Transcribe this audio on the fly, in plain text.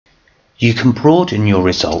You can broaden your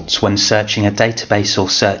results when searching a database or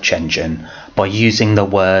search engine by using the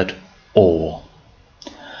word or.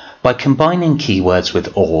 By combining keywords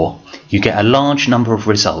with or, you get a large number of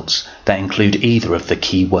results that include either of the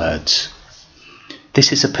keywords.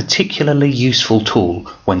 This is a particularly useful tool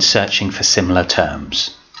when searching for similar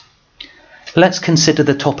terms. Let's consider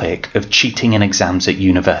the topic of cheating in exams at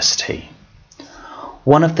university.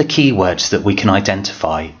 One of the keywords that we can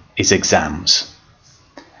identify is exams.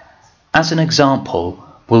 As an example,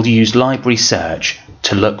 we'll use library search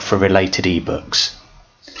to look for related ebooks.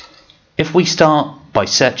 If we start by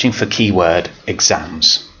searching for keyword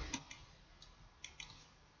exams,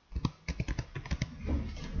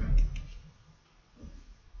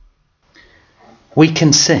 we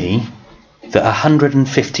can see that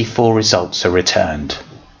 154 results are returned.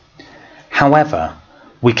 However,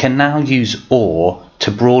 we can now use or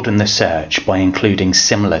to broaden the search by including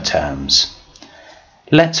similar terms.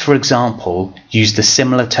 Let's, for example, use the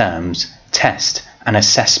similar terms test and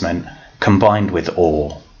assessment combined with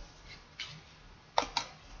or.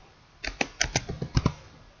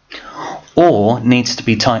 Or needs to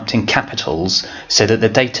be typed in capitals so that the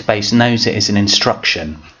database knows it is an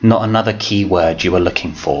instruction, not another keyword you are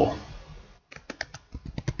looking for.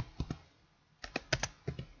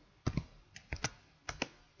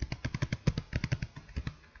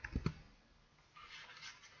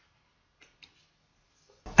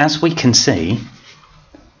 As we can see,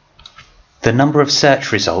 the number of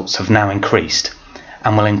search results have now increased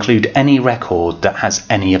and will include any record that has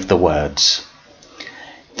any of the words.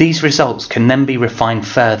 These results can then be refined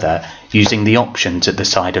further using the options at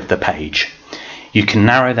the side of the page. You can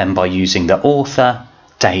narrow them by using the author,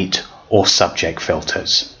 date, or subject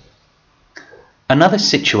filters. Another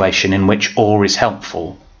situation in which OR is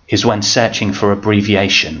helpful is when searching for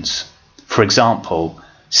abbreviations. For example,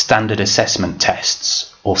 standard assessment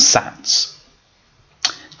tests or SATs.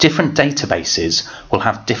 Different databases will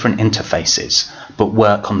have different interfaces but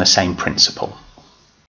work on the same principle.